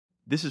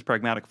This is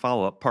Pragmatic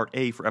Follow-Up, Part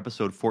A for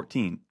Episode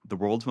 14, The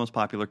World's Most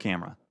Popular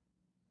Camera.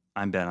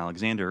 I'm Ben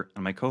Alexander,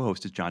 and my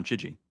co-host is John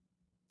Chidgey.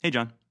 Hey,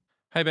 John.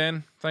 Hey,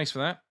 Ben. Thanks for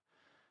that.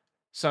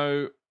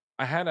 So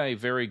I had a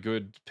very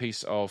good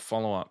piece of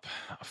follow-up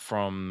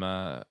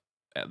from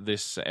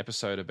this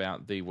episode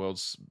about the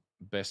world's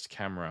best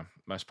camera,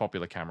 most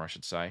popular camera, I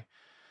should say.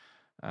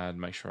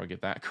 Make sure I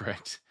get that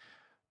correct.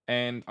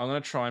 And I'm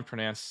going to try and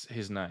pronounce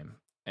his name.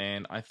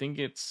 And I think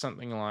it's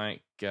something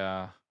like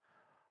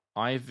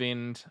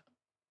Ivan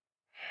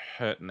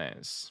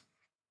Hertnes.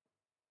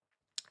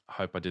 I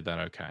hope I did that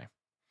okay.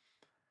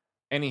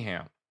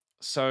 Anyhow,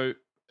 so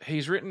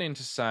he's written in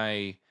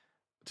to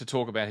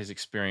talk about his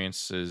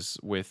experiences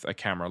with a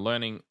camera,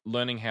 learning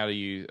how to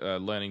use,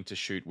 learning to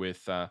shoot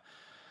with,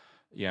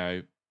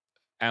 analog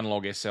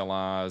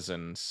SLRs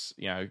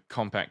and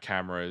compact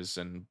cameras,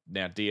 and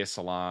now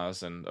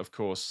DSLRs, and of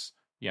course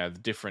the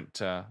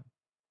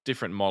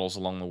different models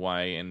along the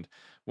way. And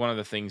one of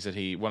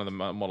the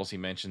models he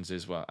mentions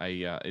is a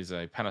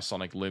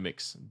Panasonic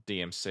Lumix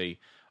DMC,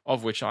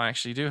 of which I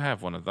actually do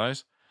have one of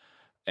those,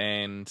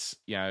 and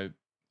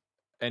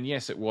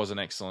yes, it was an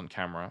excellent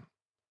camera.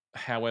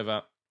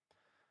 However,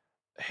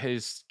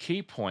 his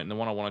key point, and the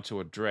one I wanted to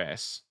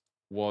address,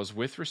 was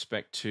with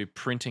respect to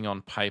printing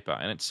on paper.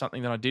 And it's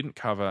something that I didn't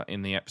cover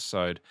in the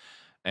episode,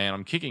 and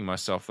I'm kicking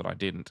myself that I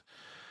didn't.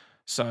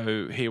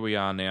 So here we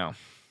are now.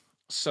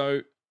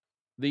 So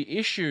the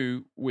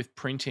issue with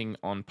printing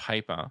on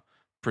paper,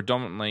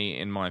 predominantly,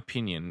 in my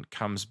opinion,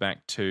 comes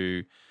back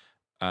to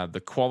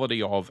the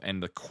quality of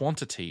and the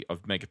quantity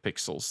of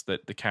megapixels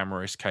that the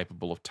camera is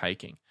capable of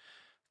taking.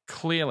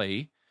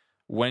 Clearly,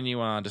 when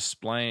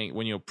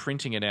you're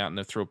printing it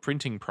out through a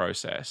printing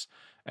process,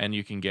 and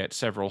you can get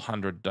several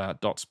hundred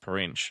dots per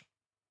inch,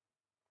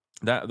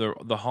 that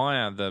the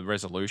higher the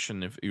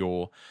resolution of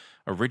your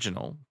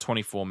original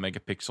 24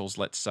 megapixels,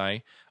 let's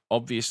say,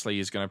 obviously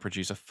is going to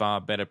produce a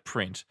far better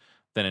print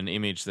than an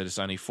image that is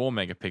only 4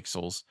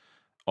 megapixels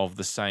of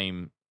the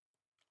same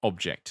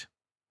object.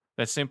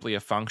 That's simply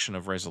a function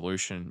of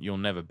resolution. You'll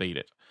never beat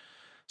it.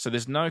 So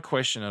there's no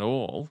question at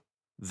all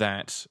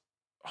that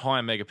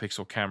higher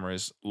megapixel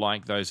cameras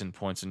like those in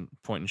point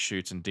and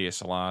shoots and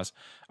DSLRs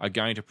are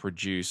going to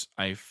produce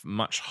a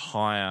much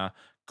higher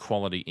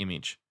quality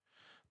image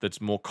that's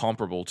more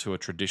comparable to a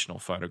traditional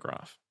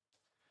photograph.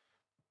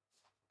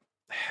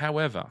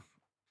 However,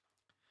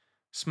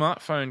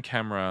 smartphone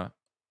camera,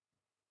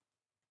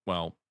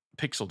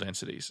 pixel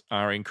densities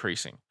are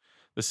increasing.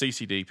 The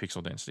CCD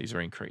pixel densities are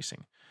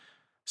increasing.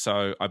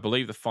 So I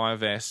believe the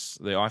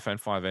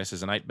iPhone 5S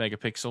is an 8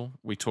 megapixel.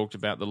 We talked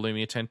about the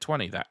Lumia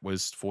 1020. That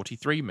was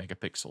 43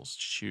 megapixels.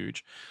 It's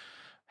huge.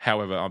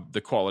 However, the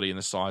quality and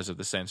the size of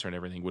the sensor and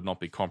everything would not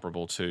be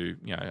comparable to,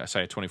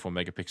 say a 24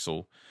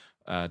 megapixel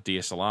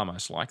DSLR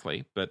most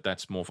likely, but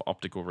that's more for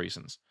optical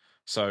reasons.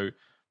 So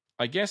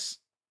I guess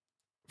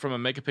from a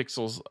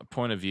megapixels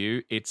point of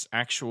view, it's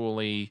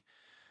actually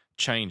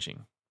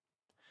changing.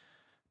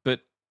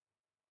 But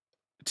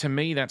to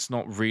me, that's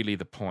not really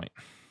the point.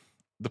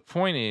 The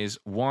point is,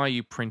 why are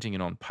you printing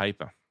it on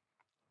paper?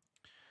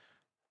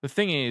 The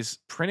thing is,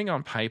 printing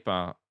on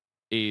paper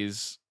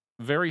is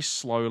very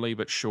slowly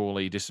but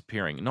surely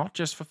disappearing, not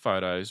just for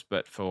photos,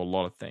 but for a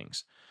lot of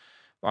things.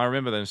 I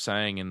remember them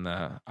saying in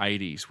the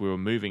 80s, we were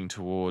moving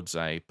towards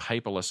a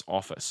paperless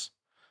office.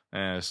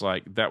 And it's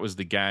like, that was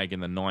the gag in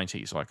the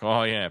 90s. Like,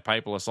 oh yeah,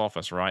 paperless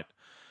office, right?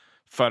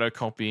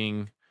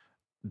 Photocopying,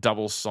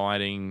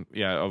 double-siding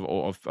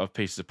of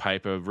pieces of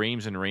paper,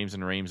 reams and reams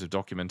and reams of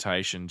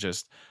documentation,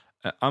 just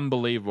an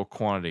unbelievable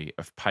quantity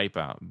of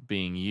paper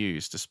being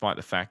used, despite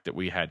the fact that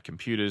we had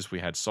computers, we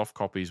had soft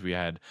copies, we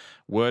had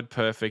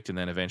WordPerfect, and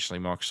then eventually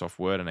Microsoft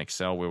Word and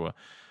Excel.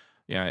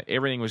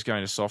 Everything was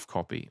going to soft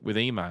copy with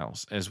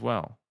emails as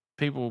well.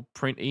 People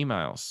print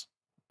emails.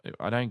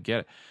 I don't get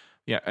it.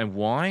 Yeah, and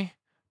why?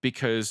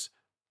 Because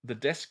the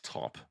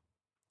desktop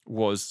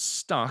was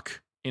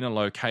stuck in a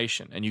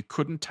location and you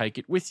couldn't take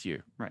it with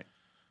you.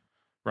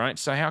 Right?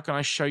 So how can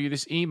I show you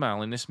this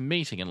email in this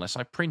meeting unless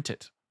I print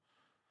it?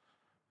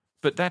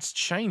 But that's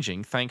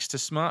changing thanks to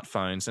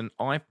smartphones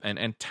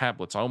and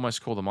tablets. I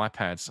almost call them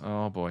iPads.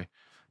 Oh boy,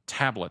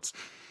 tablets.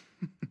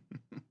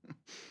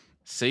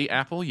 See,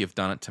 Apple, you've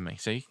done it to me.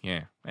 See,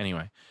 yeah.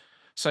 Anyway,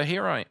 so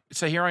here I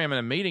am in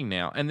a meeting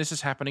now, and this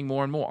is happening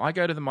more and more. I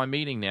go to my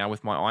meeting now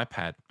with my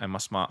iPad and my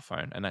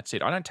smartphone, and that's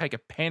it. I don't take a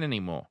pen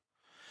anymore.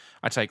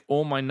 I take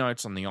all my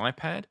notes on the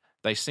iPad.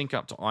 They sync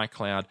up to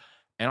iCloud,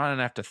 and I don't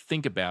have to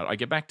think about it. I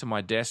get back to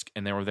my desk,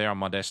 and they're there on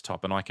my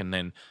desktop, and I can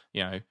then,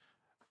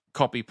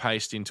 copy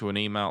paste into an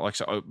email,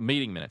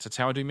 meeting minutes. That's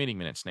how I do meeting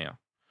minutes now.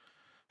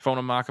 If I want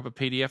to mark up a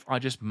PDF, I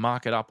just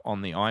mark it up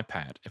on the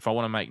iPad. If I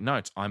want to make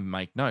notes, I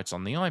make notes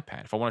on the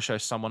iPad. If I want to show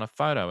someone a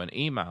photo, an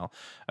email,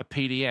 a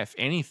PDF,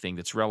 anything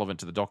that's relevant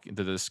to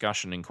the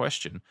discussion in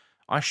question,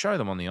 I show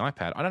them on the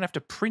iPad. I don't have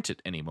to print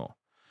it anymore.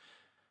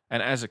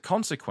 And as a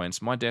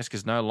consequence, my desk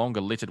is no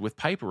longer littered with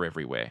paper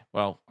everywhere.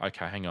 Well,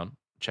 okay, hang on,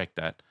 check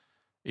that.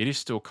 It is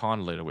still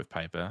kind of littered with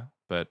paper,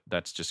 but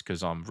that's just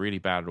because I'm really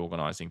bad at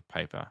organizing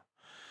paper.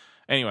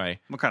 Anyway,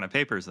 What kind of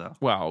papers, though?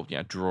 well,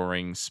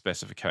 drawings,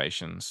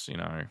 specifications,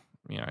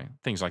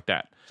 things like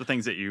that. So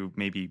things that you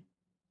maybe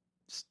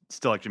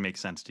still actually make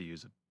sense to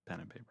use a pen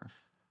and paper.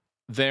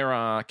 There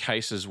are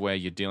cases where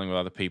you're dealing with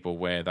other people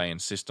where they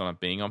insist on it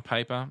being on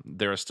paper.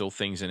 There are still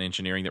things in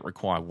engineering that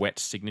require wet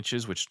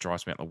signatures, which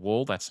drives me up the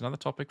wall. That's another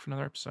topic for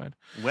another episode.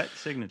 Wet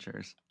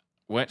signatures.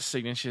 Wet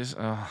signatures.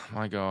 Oh,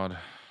 my God.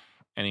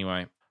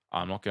 Anyway,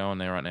 I'm not going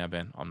there right now,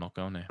 Ben. I'm not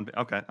going there.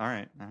 Okay. All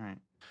right.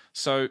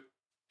 So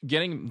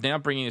now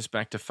bringing this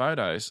back to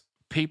photos,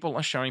 people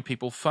are showing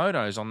people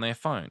photos on their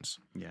phones.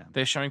 Yeah.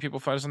 They're showing people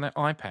photos on their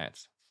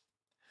iPads.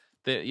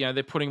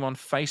 They're putting them on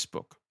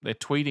Facebook. They're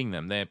tweeting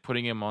them. They're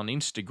putting them on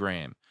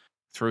Instagram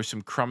through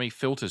some crummy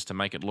filters to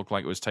make it look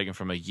like it was taken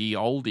from a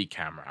ye-olde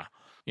camera.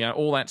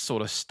 All that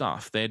sort of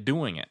stuff. They're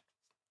doing it,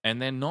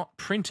 and they're not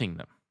printing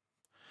them.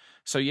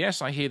 So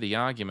yes, I hear the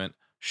argument.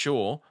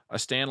 Sure, a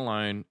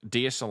standalone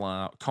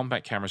DSLR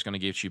compact camera is going to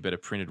give you better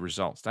printed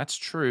results. That's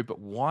true, but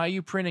why are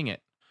you printing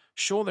it?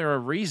 Sure, there are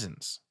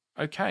reasons.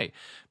 Okay,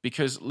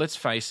 because let's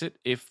face it,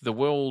 if the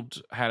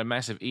world had a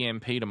massive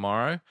EMP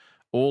tomorrow,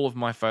 all of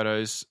my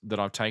photos that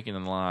I've taken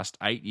in the last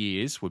 8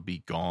 years would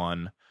be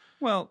gone.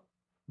 Well,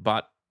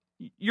 but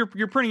you're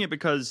printing it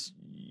because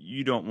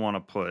you don't want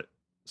to put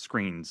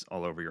screens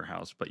all over your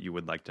house, but you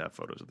would like to have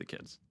photos of the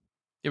kids.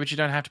 Yeah, but you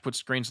don't have to put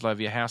screens all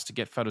over your house to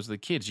get photos of the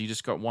kids. You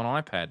just got one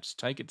iPad. Just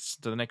take it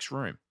to the next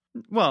room.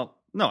 Well,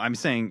 no, I'm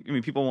saying,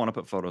 people want to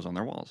put photos on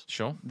their walls.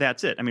 Sure.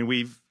 That's it.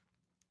 We've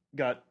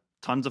got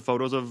tons of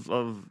photos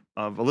of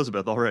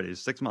Elizabeth already.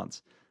 6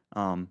 months.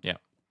 Yeah.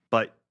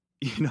 But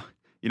you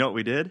know what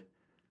we did?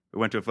 We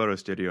went to a photo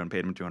studio and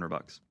paid them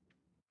 $200.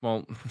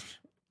 Well,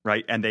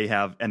 right, and they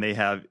have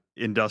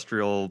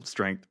industrial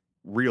strength,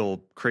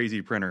 real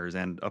crazy printers,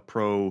 and a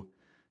pro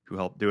who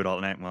helped do it all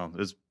night. Well, it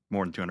was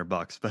more than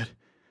 $200, but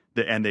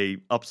they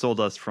upsold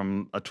us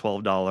from a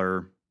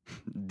 $12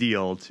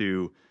 deal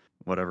to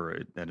whatever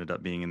it ended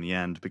up being in the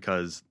end,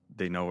 because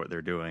they know what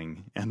they're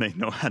doing and they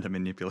know how to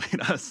manipulate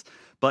us.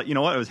 But you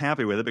know what? I was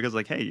happy with it because,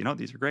 like, hey,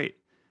 these are great,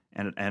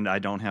 and I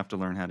don't have to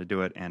learn how to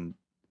do it, and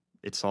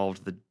it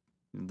solved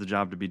the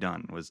job to be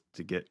done, was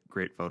to get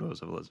great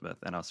photos of Elizabeth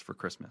and us for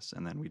Christmas,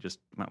 and then we just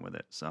went with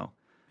it. So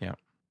yeah,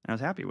 and I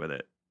was happy with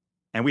it.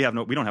 And we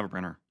don't have a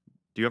printer.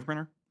 Do you have a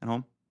printer at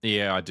home?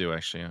 Yeah, I do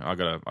actually. I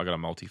got a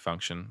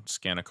multifunction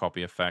scanner,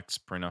 copy of fax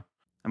printer.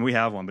 We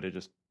have one, but I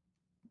guess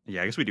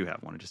we do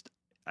have one.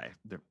 I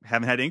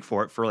haven't had ink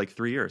for it for like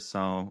 3 years,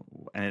 so,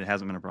 and it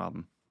hasn't been a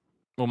problem.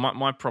 Well,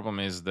 my problem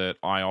is that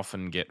I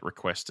often get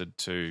requested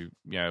to,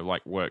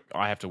 work.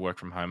 I have to work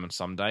from home on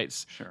some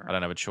dates. Sure. I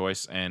don't have a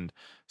choice. And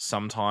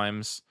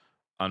sometimes,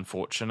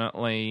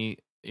 unfortunately,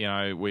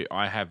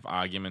 I have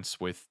arguments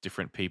with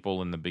different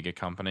people in the bigger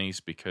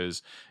companies,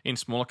 because in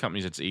smaller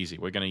companies, it's easy.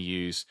 We're going to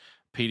use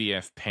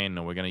PDF Pen,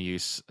 or we're going to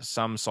use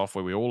some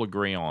software we all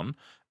agree on,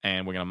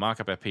 and we're going to mark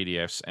up our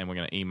PDFs and we're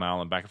going to email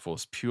them back and forth.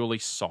 It's purely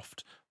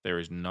soft. There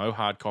is no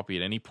hard copy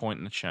at any point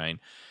in the chain.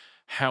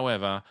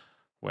 However,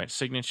 wet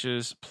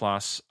signatures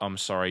plus, I'm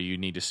sorry, you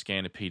need to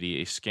scan it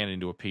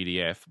into a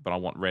PDF, but I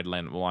want red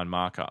line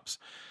markups.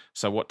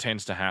 So what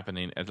tends to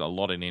happen a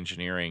lot in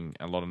engineering,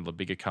 a lot of the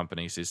bigger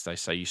companies, is they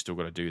say you still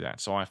got to do that.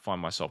 So I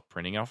find myself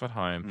printing off at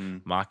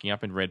home, marking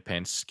up in red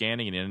pen,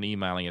 scanning it in and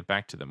emailing it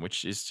back to them,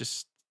 which is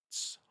just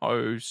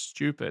so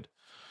stupid.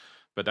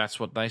 But that's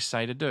what they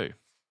say to do.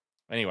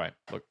 Anyway,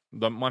 look,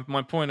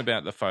 my point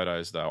about the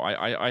photos, though,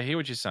 I hear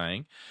what you're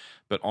saying,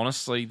 but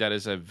honestly, that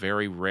is a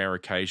very rare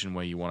occasion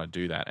where you want to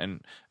do that.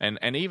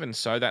 And even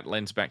so, that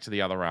lends back to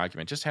the other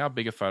argument. Just how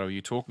big a photo are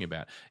you talking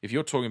about? If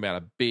you're talking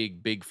about a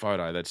big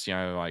photo that's,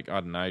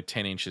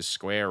 10 inches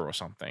square or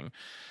something,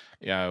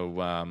 or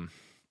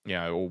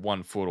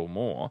 1 foot or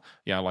more,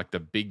 like the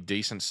big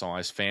decent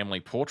size family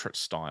portrait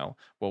style,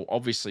 well,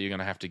 obviously you're going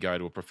to have to go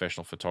to a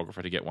professional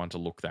photographer to get one to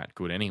look that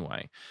good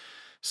anyway.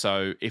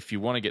 So if you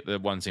want to get the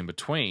ones in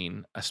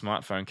between, a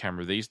smartphone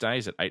camera these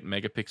days at 8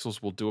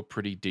 megapixels will do a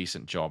pretty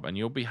decent job, and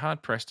you'll be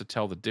hard-pressed to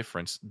tell the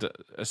difference,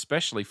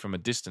 especially from a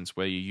distance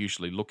where you're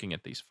usually looking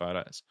at these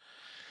photos.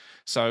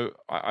 So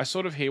I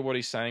sort of hear what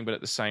he's saying, but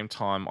at the same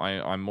time,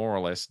 I more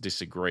or less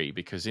disagree,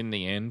 because in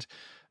the end,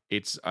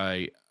 it's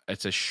a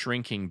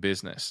shrinking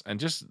business. And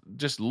just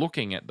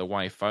looking at the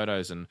way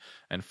photos and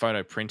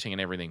photo printing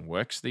and everything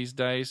works these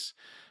days,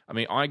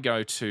 I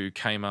go to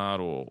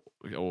Kmart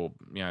or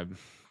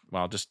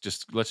well, let's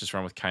just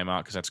run with Kmart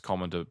because that's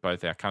common to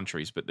both our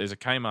countries. But there's a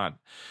Kmart,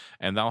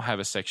 and they'll have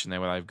a section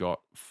there where they've got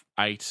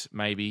 8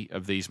 maybe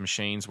of these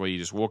machines where you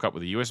just walk up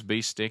with a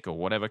USB stick or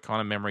whatever kind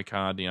of memory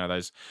card,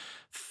 those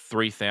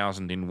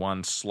 3,000 in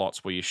one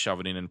slots where you shove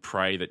it in and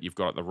pray that you've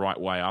got it the right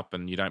way up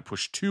and you don't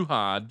push too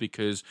hard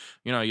because,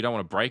 you don't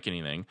want to break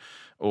anything,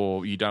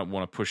 or you don't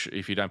want to push.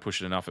 If you don't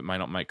push it enough, it may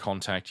not make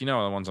contact. You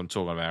know the ones I'm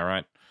talking about,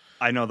 right?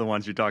 I know the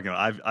ones you're talking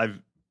about.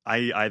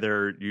 I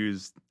either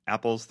use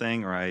Apple's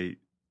thing or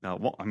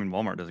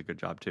Walmart does a good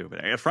job too.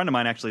 But a friend of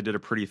mine actually did a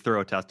pretty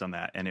thorough test on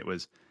that, and it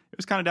was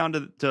kind of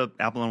down to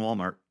Apple and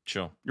Walmart.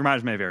 Sure, your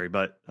mileage may vary,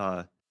 but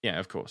yeah,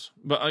 of course.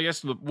 But I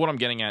guess what I'm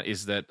getting at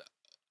is that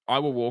I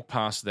will walk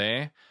past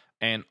there,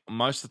 And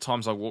most of the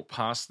times I walk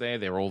past there,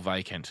 they're all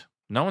vacant.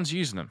 No one's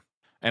using them.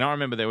 And I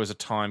remember there was a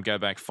time, go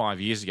back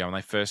 5 years ago, when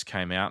they first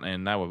came out,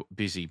 and they were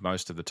busy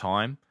most of the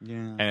time.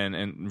 Yeah.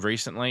 And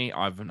recently,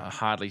 I've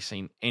hardly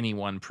seen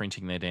anyone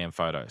printing their damn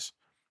photos.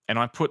 And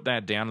I put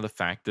that down to the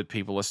fact that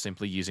people are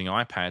simply using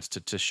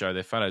iPads to show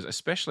their photos.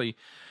 Especially,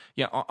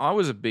 I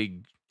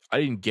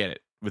didn't get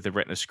it with the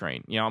Retina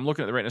screen. I'm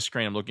looking at the Retina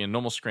screen, I'm looking at a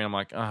normal screen, I'm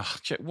like,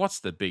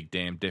 what's the big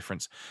damn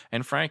difference?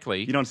 And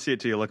frankly, You don't see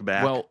it till you look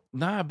back. well,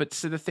 no, but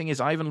see, the thing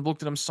is, I even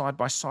looked at them side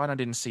by side, I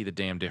didn't see the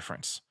damn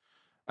difference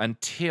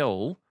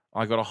until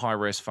I got a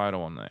high-res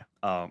photo on there.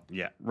 Oh,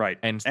 yeah, right.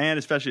 And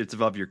especially it's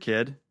above your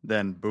kid,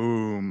 then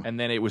boom. And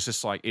then it was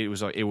just like, it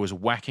was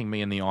whacking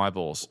me in the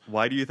eyeballs.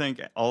 Why do you think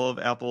all of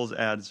Apple's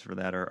ads for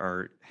that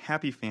are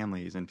happy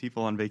families and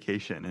people on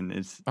vacation? And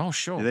it's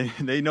sure.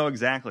 They know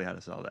exactly how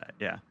to sell that.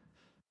 Yeah.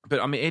 But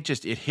I mean, it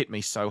hit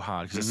me so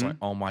hard because it's like,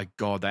 oh my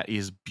God, that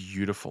is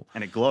beautiful.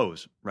 And it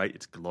glows, right?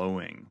 It's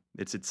glowing.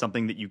 It's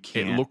something that you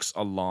can't. It looks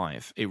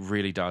alive. It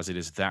really does. It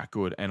is that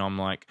good. And I'm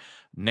like,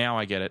 now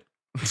I get it.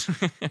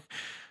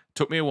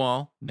 Took me a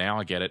while. Now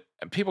I get it.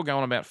 And people go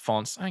on about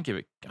fonts. I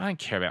don't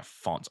care about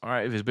fonts. All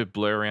right, if it's a bit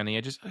blur around the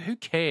edges, who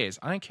cares?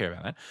 I don't care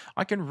about that.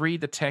 I can read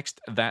the text.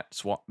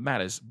 That's what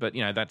matters. But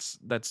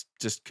that's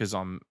just because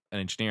I'm an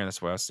engineer and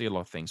that's where I see a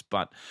lot of things.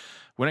 But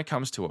when it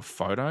comes to a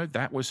photo,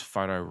 that was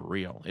photo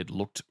real. It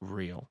looked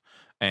real,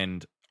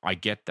 and I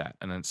get that.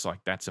 And it's like,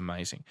 that's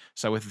amazing.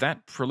 So with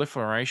that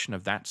proliferation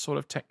of that sort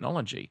of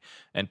technology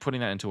and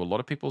putting that into a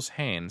lot of people's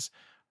hands,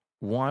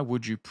 why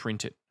would you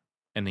print it?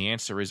 And the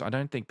answer is, I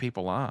don't think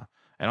people are.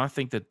 And I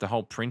think that the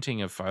whole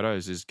printing of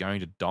photos is going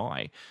to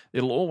die.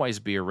 It'll always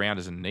be around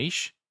as a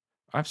niche,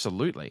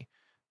 absolutely,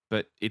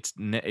 but it's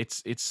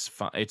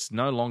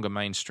no longer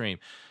mainstream.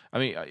 I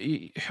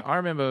mean, I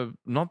remember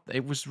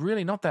it was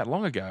really not that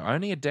long ago,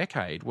 only a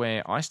decade,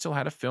 where I still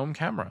had a film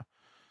camera,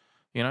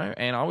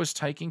 and I was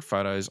taking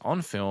photos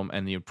on film,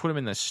 and you'd put them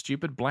in this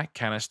stupid black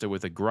canister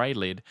with a grey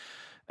lid,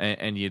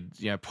 and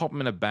you'd pop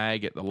them in a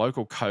bag at the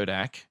local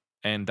Kodak,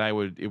 and it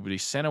would be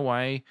sent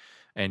away.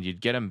 And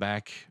you'd get them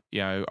back,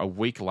 a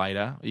week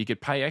later. You could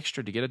pay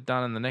extra to get it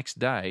done in the next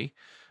day,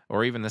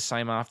 or even the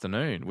same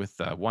afternoon with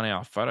 1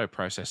 hour photo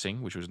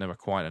processing, which was never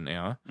quite an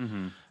hour.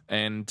 Mm-hmm.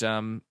 And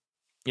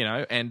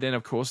and then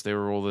of course there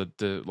were all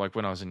the like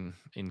when I was in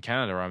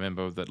Canada, I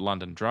remember that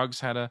London Drugs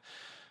had a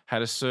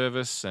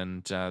service,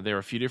 and there are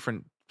a few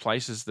different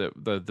places that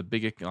the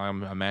bigger, I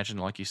imagine,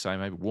 like you say,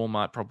 maybe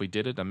Walmart probably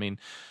did it. I mean.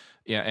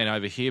 Yeah, and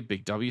over here,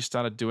 Big W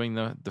started doing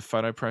the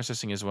photo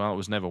processing as well. It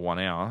was never 1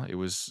 hour. It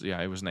was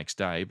next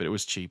day, but it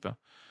was cheaper.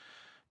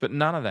 But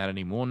none of that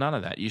anymore. None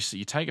of that.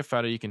 You take a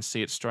photo, you can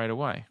see it straight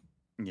away.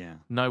 Yeah.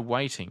 No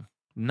waiting.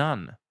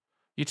 None.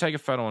 You take a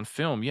photo on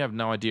film, you have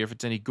no idea if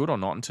it's any good or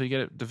not until you get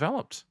it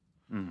developed.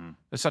 Mm-hmm.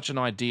 There's such an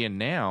idea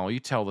now.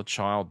 You tell the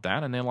child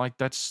that, and they're like,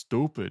 "That's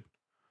stupid."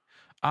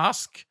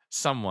 Ask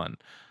someone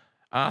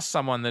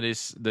that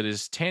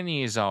is 10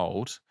 years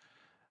old,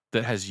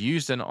 that has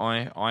used an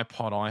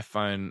iPod,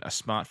 iPhone, a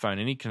smartphone,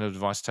 any kind of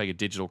device to take a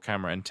digital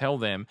camera, and tell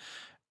them,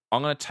 I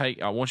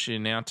want you to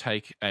now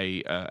take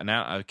a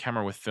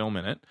camera with film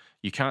in it.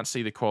 You can't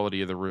see the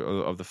quality of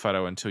the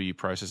photo until you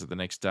process it the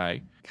next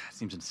day. God, it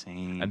seems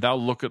insane. And they'll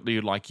look at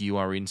you like you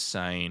are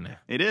insane.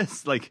 It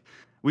is. Like,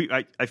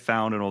 I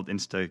found an old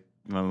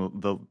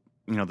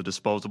the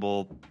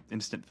disposable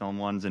instant film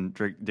ones, and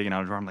digging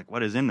out a drawer. I'm like,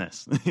 what is in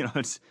this?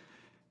 It's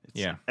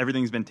yeah.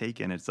 Everything's been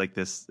taken. It's like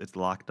this. It's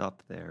locked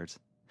up there.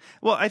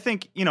 Well, I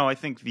think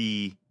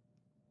the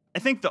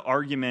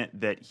argument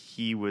that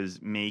he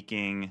was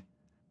making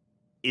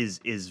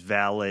is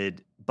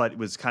valid, but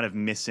was kind of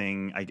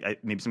missing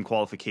maybe some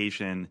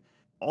qualification.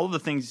 All of the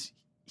things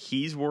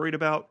he's worried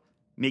about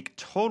make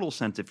total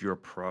sense if you're a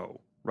pro,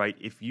 right?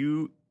 If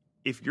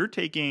you're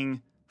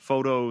taking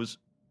photos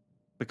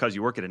because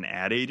you work at an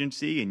ad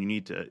agency and you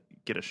need to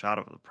get a shot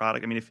of the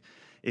product. I mean,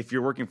 if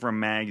you're working for a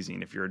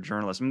magazine, if you're a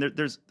journalist, I mean,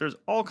 there's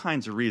all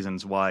kinds of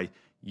reasons why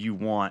you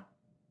want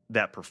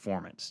that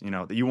performance,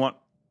 that you want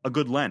a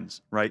good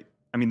lens, right?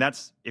 I mean,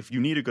 if you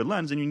need a good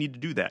lens, then you need to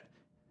do that.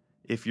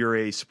 If you're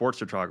a sports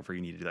photographer,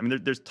 you need to do that. I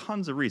mean, there's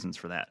tons of reasons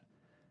for that.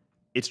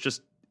 It's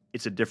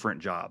a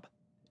different job.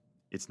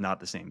 It's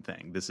not the same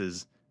thing. This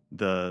is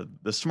the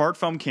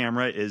smartphone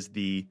camera is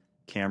the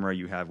camera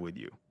you have with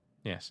you.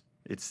 Yes.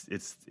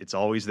 It's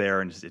always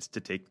there, and it's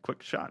to take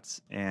quick shots.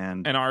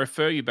 And I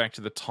refer you back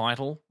to the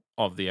title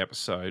of the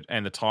episode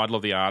and the title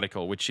of the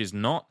article, which is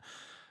not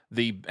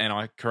and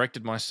I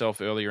corrected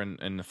myself earlier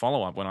in the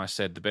follow-up when I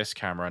said the best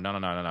camera. No,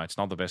 it's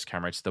not the best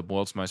camera. It's the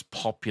world's most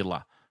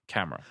popular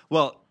camera.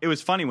 Well, it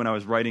was funny when I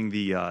was writing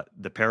the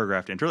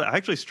paragraph to intro. I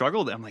actually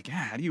struggled. I'm like,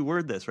 how do you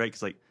word this, right?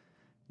 Because,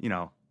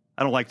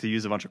 I don't like to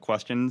use a bunch of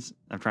questions.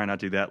 I'm trying not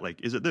to do that.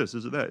 Like, is it this?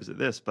 Is it that? Is it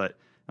this? But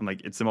I'm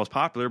like, it's the most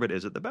popular, but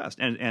is it the best?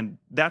 And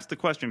that's the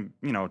question,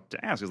 to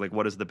ask is like,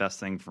 what is the best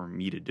thing for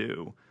me to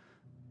do?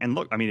 And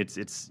look, I mean,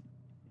 it's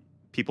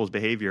people's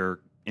behavior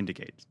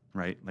indicates,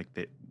 right? Like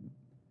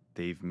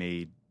they've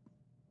made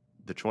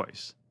the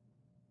choice,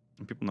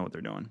 and people know what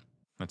they're doing.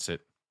 That's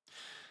it.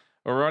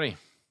 Alrighty.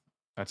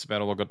 That's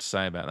about all I've got to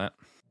say about that.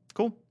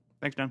 Cool.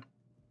 Thanks, John.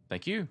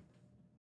 Thank you.